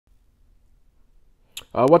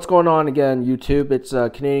What's going on again, YouTube? It's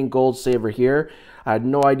Canadian Gold Saver here. I had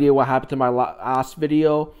no idea what happened to my last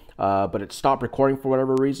video, but it stopped recording for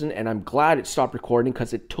whatever reason, and I'm glad it stopped recording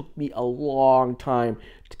because it took me a long time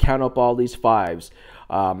to count up all these fives.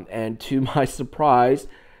 And to my surprise,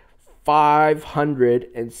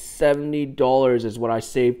 $570 is what I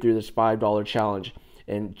saved through this $5 challenge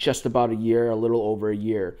in just about a year, a little over a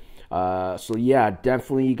year. So yeah,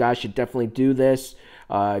 definitely, you guys should definitely do this.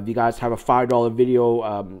 If you guys have a $5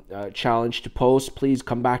 video challenge to post, please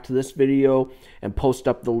come back to this video and post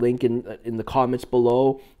up the link in the comments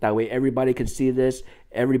below. That way everybody can see this,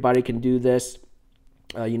 everybody can do this.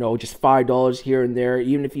 Just $5 here and there,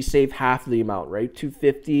 even if you save half of the amount, right?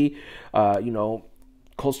 250,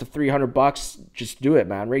 close to 300 bucks, just do it,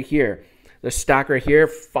 man. Right here, the stack right here,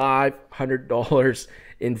 $500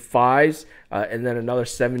 in fives, and then another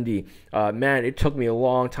 70. Man, it took me a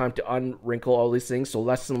long time to unwrinkle all these things, so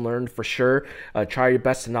lesson learned for sure. Try your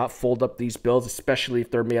best to not fold up these bills, especially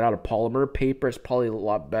if they're made out of polymer. Paper is probably a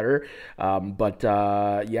lot better,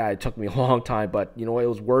 yeah, it took me a long time, but you know what, it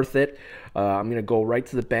was worth it. I'm gonna go right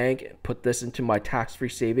to the bank, put this into my tax-free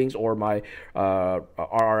savings or my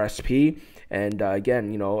RRSP, and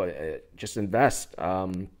again, just invest.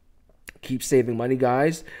 Keep saving money,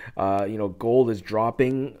 guys. Gold is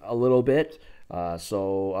dropping a little bit.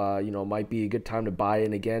 So might be a good time to buy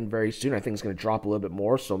in again very soon. I think it's going to drop a little bit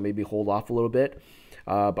more, so maybe hold off a little bit.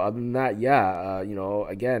 But other than that, yeah,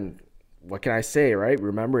 again, what can I say, right?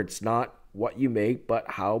 Remember, it's not what you make, but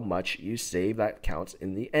how much you save that counts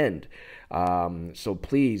in the end. So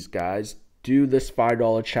please, guys, do this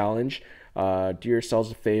 $5 challenge. Do yourselves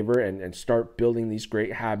a favor and start building these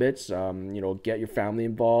great habits. Get your family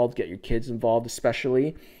involved, get your kids involved,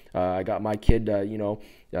 especially. I got my kid,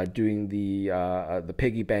 doing the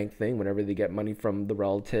piggy bank thing whenever they get money from the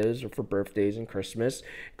relatives or for birthdays and Christmas.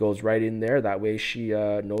 It goes right in there. That way she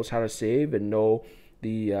knows how to save and know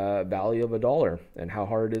the value of a dollar and how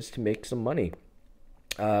hard it is to make some money.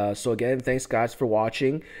 So again, thanks guys for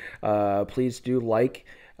watching. Please do like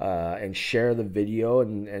and share the video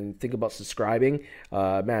and think about subscribing.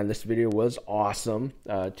 Man, this video was awesome.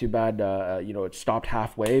 Too bad it stopped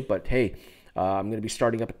halfway, but hey, I'm gonna be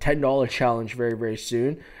starting up a $10 challenge very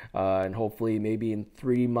soon, and hopefully maybe in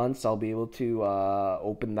 3 months I'll be able to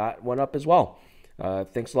open that one up as well.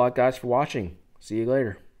 Thanks a lot guys for watching. See you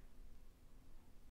later.